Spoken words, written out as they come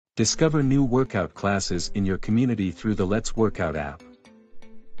Discover new workout classes in your community through the Let's Workout app.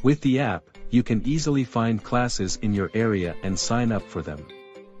 With the app, you can easily find classes in your area and sign up for them.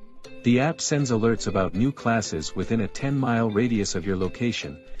 The app sends alerts about new classes within a 10-mile radius of your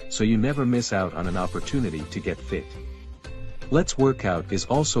location, so you never miss out on an opportunity to get fit. Let's Workout is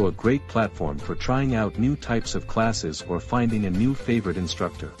also a great platform for trying out new types of classes or finding a new favorite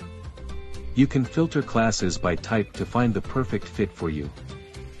instructor. You can filter classes by type to find the perfect fit for you.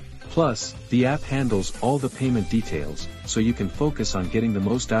 Plus, the app handles all the payment details, so you can focus on getting the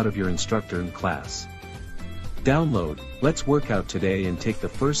most out of your instructor in class. Download Let's Workout today and take the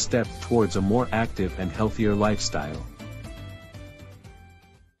first step towards a more active and healthier lifestyle.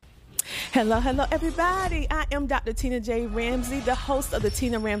 Hello, everybody. I am Dr. Tina J. Ramsey, the host of the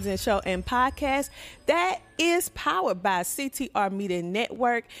Tina Ramsey Show and podcast that is powered by CTR Media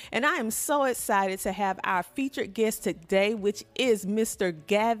Network. And I am so excited to have our featured guest today, which is Mr.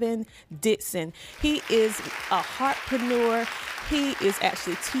 Gavin Dickson. He is a heartpreneur. He is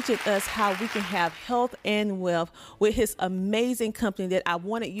actually teaching us how we can have health and wealth with his amazing company that I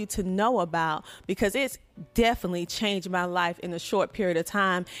wanted you to know about, because it's definitely changed my life in a short period of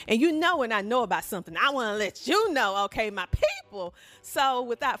time. And you know, when I know about something, I want to let you know, okay, my people. So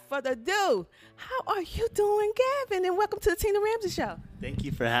without further ado, how are you doing, Gavin? And welcome to the Tina Ramsey Show. Thank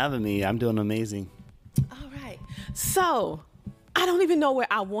you for having me. I'm doing amazing. All right. So I don't even know where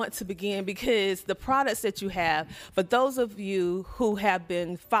I want to begin, because the products that you have, for those of you who have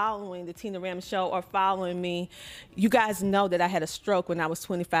been following the Tina Ramsey Show or following me, you guys know that I had a stroke when I was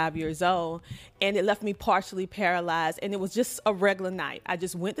 25 years old, and it left me partially paralyzed, and it was just a regular night. I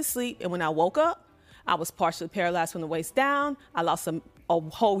just went to sleep, and when I woke up, I was partially paralyzed from the waist down. I lost a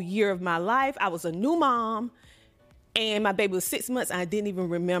whole year of my life. I was a new mom, and my baby was 6 months, and I didn't even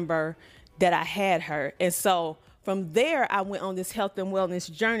remember that I had her. And so from there, I went on this health and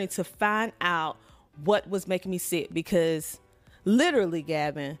wellness journey to find out what was making me sick, because literally,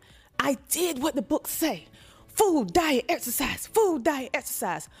 Gavin, I did what the books say. Food, diet, exercise, food, diet,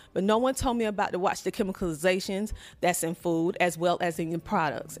 exercise. But no one told me about to watch the chemicalizations that's in food as well as in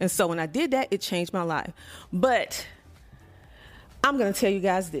products. And so when I did that, it changed my life. But I'm going to tell you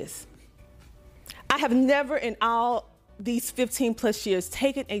guys this. I have never in all these 15 plus years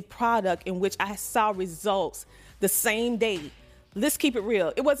taken a product in which I saw results the same day. Let's keep it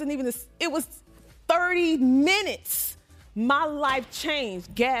real. It wasn't even this, it was 30 minutes. My life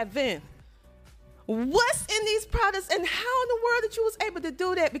changed. Gavin, what's in these products, and how in the world that you was able to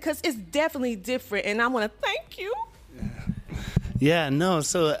do that? Because it's definitely different, and I want to thank you. Yeah, no,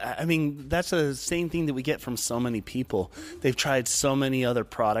 so, I mean, that's the same thing that we get from so many people. They've tried so many other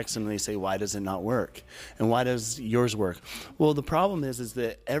products, and they say, why does it not work? And why does yours work? Well, the problem is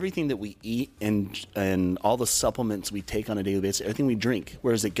that everything that we eat and all the supplements we take on a daily basis, everything we drink,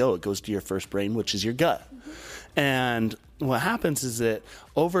 where does it go? It goes to your first brain, which is your gut. And what happens is that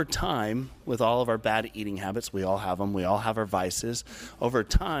over time, with all of our bad eating habits, we all have them, we all have our vices. Over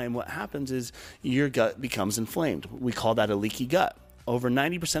time, what happens is your gut becomes inflamed. We call that a leaky gut. Over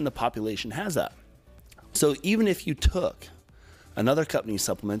 90% of the population has that. So even if you took another company's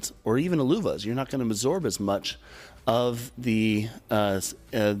supplements or even Aluva's, you're not going to absorb as much of the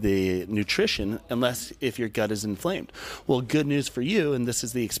nutrition unless if your gut is inflamed. Well, good news for you, and this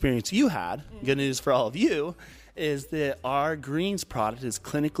is the experience you had, good news for all of you, is that our greens product is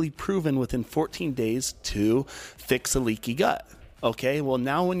clinically proven within 14 days to fix a leaky gut. Okay, well,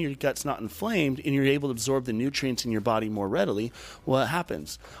 now when your gut's not inflamed and you're able to absorb the nutrients in your body more readily, what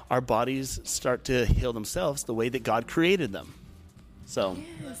happens? Our bodies start to heal themselves the way that God created them. So,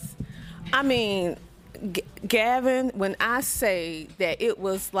 yes. I mean, Gavin, when I say that it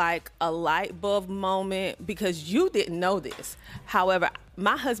was like a light bulb moment, because you didn't know this. However,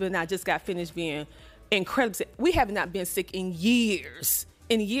 my husband and I just got finished being incredible. We have not been sick in years.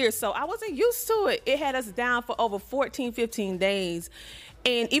 So I wasn't used to it. It had us down for over 14, 15 days.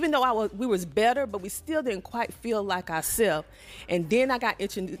 And even though we was better, but we still didn't quite feel like ourselves. And then I got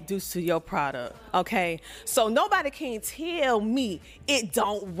introduced to your product, okay? So nobody can tell me it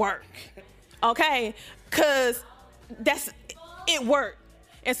don't work, okay? Because it worked.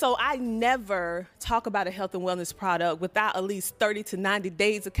 And so I never talk about a health and wellness product without at least 30 to 90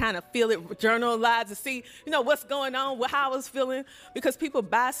 days to kind of feel it, journalize, to see, what's going on, how I was feeling. Because people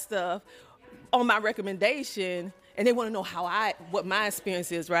buy stuff on my recommendation and they want to know what my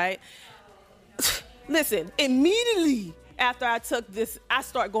experience is, right? Listen, immediately after I took this, I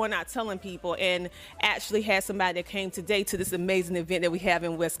start going out telling people, and actually had somebody that came today to this amazing event that we have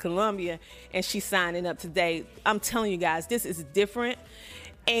in West Columbia, and she's signing up today. I'm telling you guys, this is different.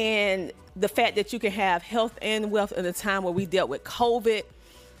 And the fact that you can have health and wealth in a time where we dealt with COVID,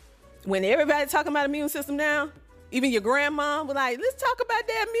 when everybody talking about immune system now, even your grandma was like, let's talk about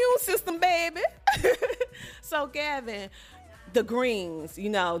that immune system, baby. So Gavin, the greens,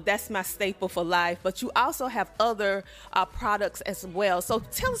 that's my staple for life, but you also have other products as well. So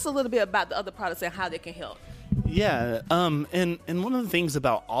tell us a little bit about the other products and how they can help. Yeah, and one of the things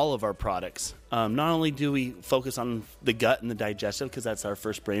about all of our products, not only do we focus on the gut and the digestive, because that's our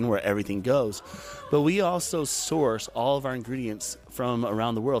first brain where everything goes, but we also source all of our ingredients from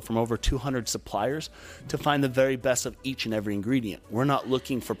around the world, from over 200 suppliers, to find the very best of each and every ingredient. We're not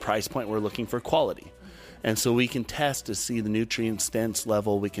looking for price point, we're looking for quality. And so we can test to see the nutrient dense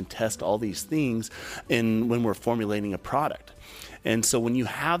level, we can test all these things when we're formulating a product. And so when you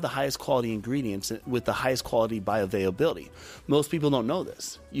have the highest quality ingredients with the highest quality bioavailability, most people don't know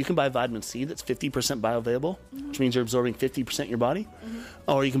this. You can buy vitamin C that's 50% bioavailable, which means you're absorbing 50% in your body,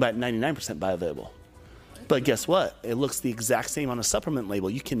 or you can buy it 99% bioavailable. But guess what? It looks the exact same on a supplement label.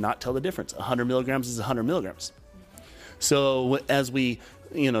 You cannot tell the difference. 100 milligrams is 100 milligrams. So as we,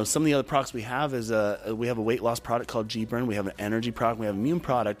 some of the other products we have is we have a weight loss product called G-Burn. We have an energy product. We have an immune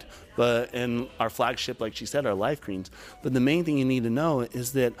product. And our flagship, like she said, are Life Greens. But the main thing you need to know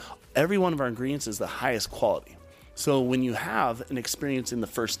is that every one of our ingredients is the highest quality. So when you have an experience in the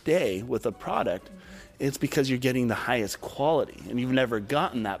first day with a product, it's because you're getting the highest quality, and you've never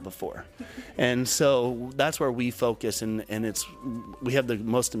gotten that before. And so that's where we focus, and we have the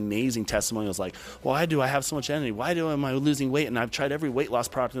most amazing testimonials like, why do I have so much energy? Why am I losing weight? And I've tried every weight loss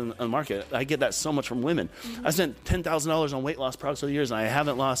product on the market. I get that so much from women. I spent $10,000 on weight loss products over the years, and I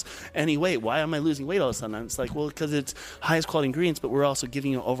haven't lost any weight. Why am I losing weight all of a sudden? And it's like, well, because it's highest quality ingredients, but we're also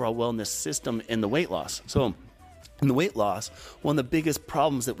giving you an overall wellness system in the weight loss. So in the weight loss, one of the biggest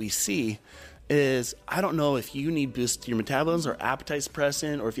problems that we see is, I don't know if you need boost to your metabolism or appetite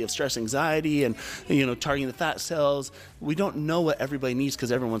suppressant, or if you have stress anxiety and targeting the fat cells. We don't know what everybody needs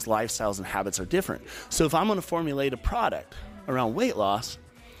because everyone's lifestyles and habits are different. So if I'm going to formulate a product around weight loss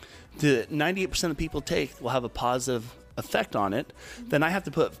that 98% of people take will have a positive effect on it, then I have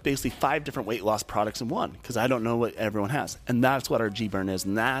to put basically 5 different weight loss products in one, because I don't know what everyone has. And that's what our G-Burn is,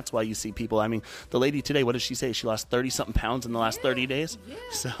 and that's why you see people, the lady today, what did she say? She lost 30-something pounds in the last 30 days? Yeah.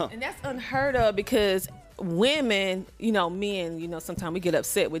 So. And that's unheard of, because women, men, sometimes we get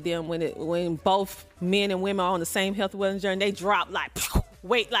upset with them when both men and women are on the same health and wellness journey. They drop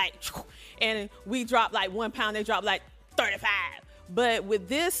weight and we drop 1 pound, they drop 35. But with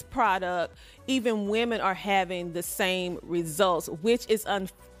this product, even women are having the same results, which is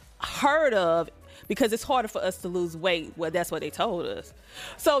unheard of, because it's harder for us to lose weight. Well, that's what they told us.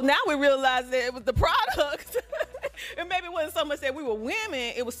 So now we realize that it was the product. And maybe it wasn't so much that we were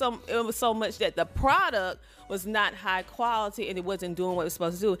women. It was so much that the product was not high quality and it wasn't doing what it was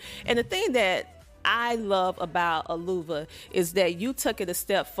supposed to do. And the thing that I love about Aluva is that you took it a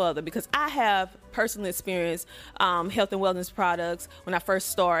step further, because I have personal experience health and wellness products when I first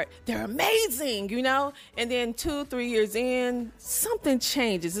start. They're amazing, and then 2-3 years in, something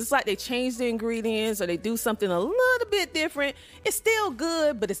changes. It's like they change the ingredients or they do something a little bit different. It's still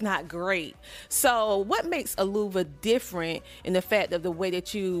good, but it's not great. So what makes Aluva different in the fact of the way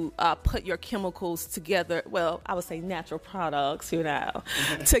that you put your chemicals together? Well, I would say natural products,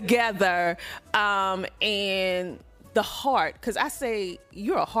 together, and the heart, because I say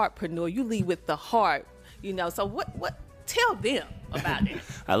you're a heartpreneur. You lead with the heart, So what? Tell them about it.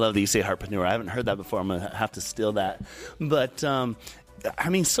 I love that you say heartpreneur. I haven't heard that before. I'm gonna have to steal that. But so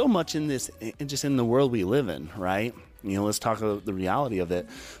much in this, just in the world we live in, right? Let's talk about the reality of it.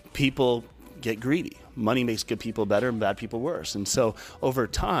 People get greedy. Money makes good people better and bad people worse. And so over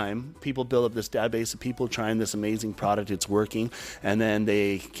time, people build up this database of people trying this amazing product. It's working. And then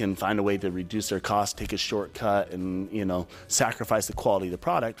they can find a way to reduce their costs, take a shortcut, and, sacrifice the quality of the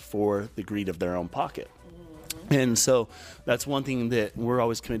product for the greed of their own pocket. And so that's one thing that we're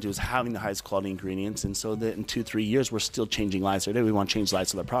always committed to, is having the highest quality ingredients. And so that in 2-3 years, we're still changing lives every day. We want to change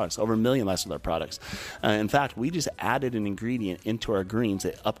lives with our products, over 1 million lives with our products. In fact, we just added an ingredient into our greens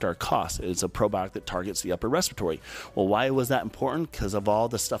that upped our cost. It's a probiotic that targets the upper respiratory. Well, why was that important? Because of all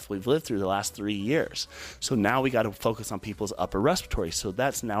the stuff we've lived through the last 3 years. So now we got to focus on people's upper respiratory. So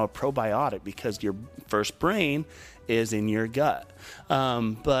that's now a probiotic, because your first brain is in your gut. So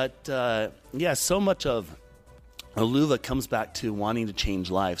much of Aluva comes back to wanting to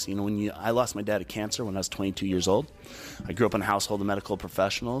change lives. I lost my dad to cancer when I was 22 years old. I grew up in a household of medical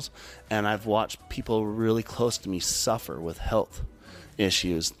professionals, and I've watched people really close to me suffer with health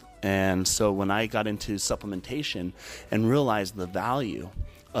issues. And so when I got into supplementation and realized the value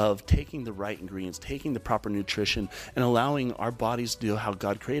of taking the right ingredients, taking the proper nutrition, and allowing our bodies to do how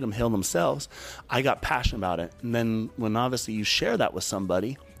God created them, heal themselves, I got passionate about it. And then when obviously you share that with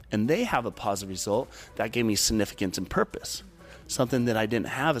somebody, and they have a positive result, that gave me significance and purpose, something that I didn't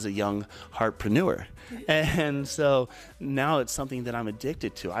have as a young heartpreneur. And so now it's something that I'm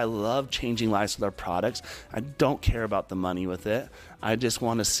addicted to. I love changing lives with our products. I don't care about the money with it. I just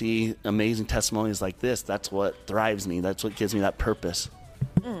want to see amazing testimonies like this. That's what thrives me. That's what gives me that purpose.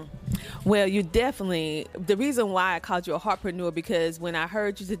 Well, you definitely, the reason why I called you a heartpreneur, because when I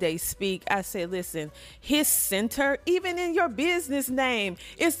heard you today speak, I said, listen, his center, even in your business name,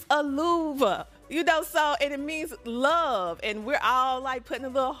 it's Aluva. So, and it means love, and we're all like putting a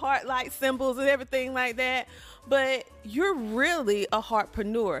little heart like symbols and everything like that, but you're really a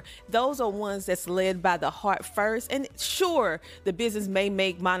heartpreneur. Those are ones that's led by the heart first, and sure, the business may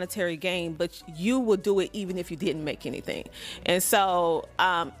make monetary gain, but you will do it even if you didn't make anything. And so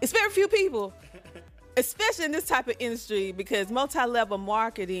it's very few people, especially in this type of industry, because multi-level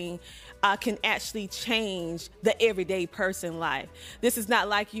marketing can actually change the everyday person life. This is not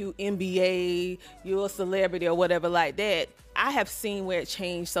like you MBA, you're a celebrity or whatever like that. I have seen where it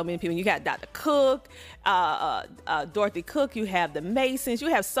changed so many people. You got Dr. Cook, Dorothy Cook, you have the Masons, you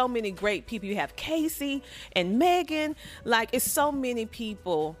have so many great people. You have Casey and Megan. Like, it's so many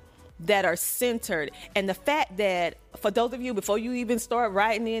people that are centered. And the fact that, for those of you, before you even start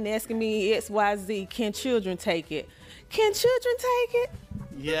writing in, asking me XYZ, can children take it? Can children take it?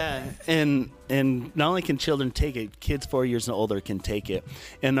 Yeah, and not only can children take it, kids 4 years and older can take it.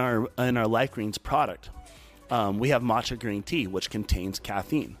 In our Life Greens product, we have matcha green tea, which contains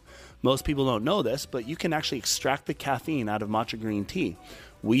caffeine. Most people don't know this, but you can actually extract the caffeine out of matcha green tea.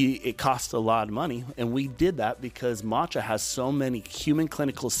 It costs a lot of money, and we did that because matcha has so many human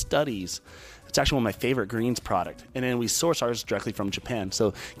clinical studies. It's actually one of my favorite greens product. And then we source ours directly from Japan.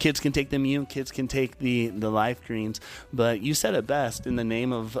 So kids can take the immune, kids can take the life greens. But you said it best. In the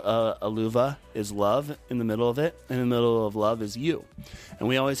name of Aluva is love in the middle of it. In the middle of love is you. And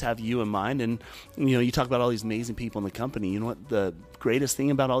we always have you in mind. And, you talk about all these amazing people in the company. You know what the greatest thing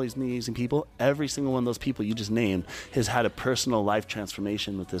about all these amazing people? Every single one of those people you just named has had a personal life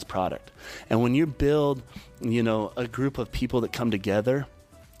transformation with this product. And when you build, a group of people that come together,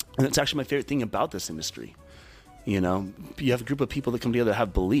 and it's actually my favorite thing about this industry. You have a group of people that come together that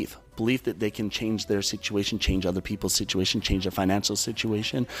have belief that they can change their situation, change other people's situation, change their financial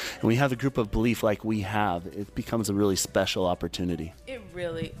situation. And we have a group of belief like we have. It becomes a really special opportunity. It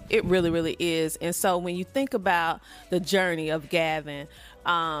really, really is. And so when you think about the journey of Gavin,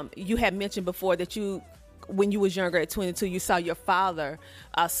 you had mentioned before that when you was younger at 22, you saw your father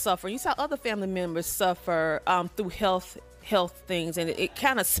suffer. You saw other family members suffer through health things, and it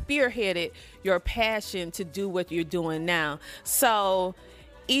kind of spearheaded your passion to do what you're doing now. So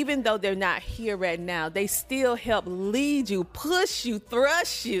even though they're not here right now, they still help lead you, push you,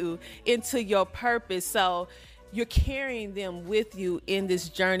 thrust you into your purpose. So you're carrying them with you in this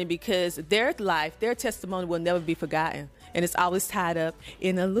journey, because their life, their testimony will never be forgotten. And it's always tied up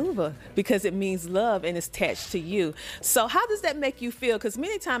in Aluva because it means love and it's attached to you. So how does that make you feel? Because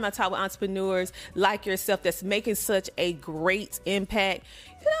many times I talk with entrepreneurs like yourself that's making such a great impact.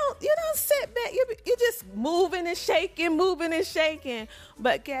 You don't sit back. You're just moving and shaking.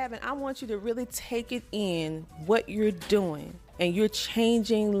 But Gavin, I want you to really take it in what you're doing. And you're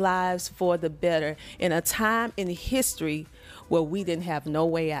changing lives for the better in a time in history where we didn't have no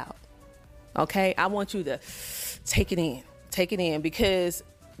way out. Okay? I want you to take it in, because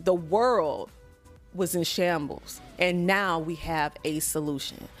the world was in shambles, and now we have a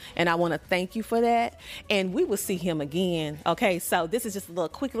solution. And I want to thank you for that. And we will see him again. Okay, so this is just a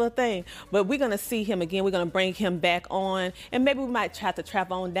quick little thing, but we're going to see him again. We're going to bring him back on, and maybe we might try to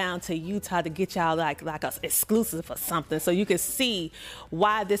travel on down to Utah to get y'all like us exclusive or something, so you can see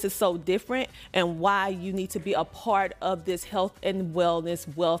why this is so different and why you need to be a part of this health and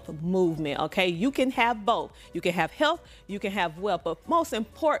wellness wealth movement. Okay, you can have both. You can have health, you can have wealth, but most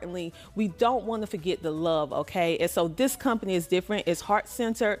importantly, we don't want to forget the love. Okay, and so this company is different. It's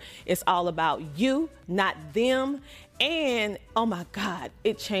heart-centered. It's all about you, not them. And oh my God,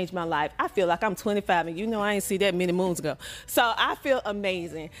 it changed my life. I feel like I'm 25, and I ain't see that many moons ago. So I feel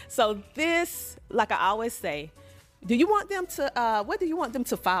amazing. So this, like I always say, do you want them to, what do you want them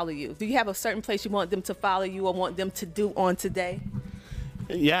to follow you? Do you have a certain place you want them to follow you or want them to do on today?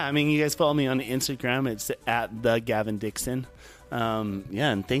 Yeah, you guys follow me on Instagram. It's at the Gavin Dickson.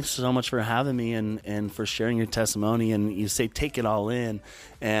 And thanks so much for having me and for sharing your testimony. And you say take it all in,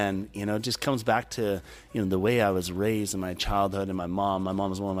 and it just comes back to the way I was raised in my childhood. And my mom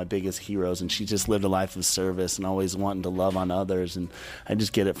was one of my biggest heroes, and she just lived a life of service and always wanting to love on others. And I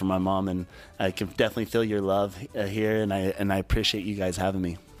just get it from my mom, and I can definitely feel your love here, and I appreciate you guys having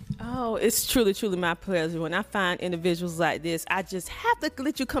me. Oh, it's truly, truly my pleasure. When I find individuals like this, I just have to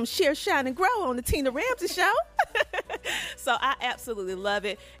let you come share, shine, and grow on the Tina Ramsey Show. So I absolutely love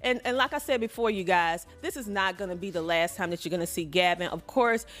it. And like I said before, you guys, this is not going to be the last time that you're going to see Gavin. Of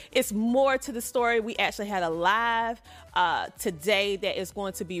course, it's more to the story. We actually had a live today that is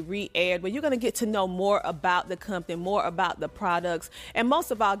going to be re-aired, where you're going to get to know more about the company, more about the products, and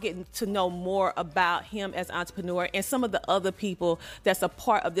most of all, getting to know more about him as an entrepreneur and some of the other people that's a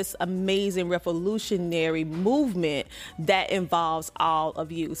part of this amazing revolutionary movement that involves all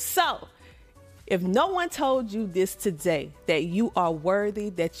of you. So, if no one told you this today, that you are worthy,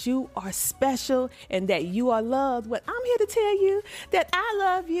 that you are special, and that you are loved, well, I'm here to tell you that I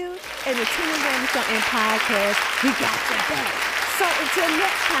love you. And the Tina Ramsey Show and podcast, we got your back. So until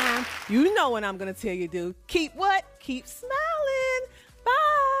next time, you know what I'm going to tell you to do. Keep what? Keep smiling.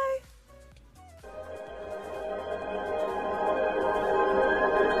 Bye.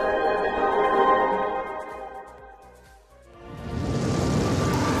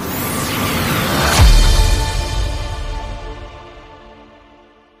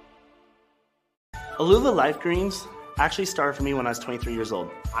 Alula Life Greens actually started for me when I was 23 years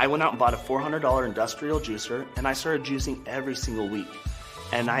old. I went out and bought a $400 industrial juicer, and I started juicing every single week.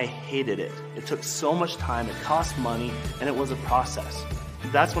 And I hated it. It took so much time, it cost money, and it was a process.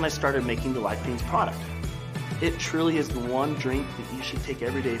 That's when I started making the Life Greens product. It truly is the one drink that you should take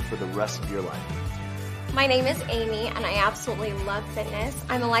every day for the rest of your life. My name is Amy, and I absolutely love fitness.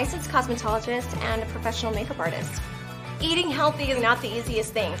 I'm a licensed cosmetologist and a professional makeup artist. Eating healthy is not the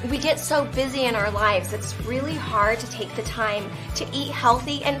easiest thing. We get so busy in our lives, it's really hard to take the time to eat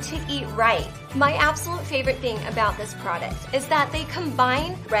healthy and to eat right. My absolute favorite thing about this product is that they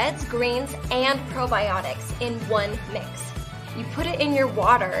combine reds, greens, and probiotics in one mix. You put it in your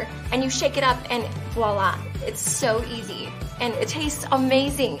water and you shake it up and voila, it's so easy and it tastes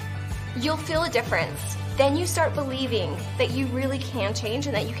amazing. You'll feel a difference. Then you start believing that you really can change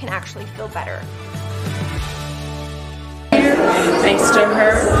and that you can actually feel better. Thanks to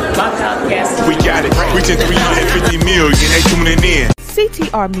her, my podcast. We got it. Reaching 350 million. They tuning in.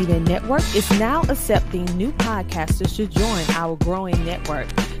 CTR Media Network is now accepting new podcasters to join our growing network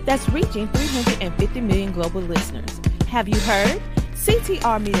that's reaching 350 million global listeners. Have you heard?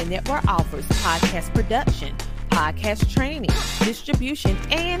 CTR Media Network offers podcast production, podcast training, distribution,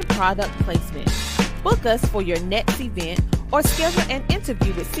 and product placement. Book us for your next event or schedule an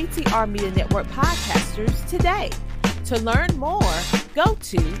interview with CTR Media Network podcasters today. To learn more, go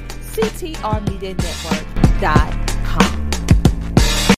to ctrmedianetwork.com.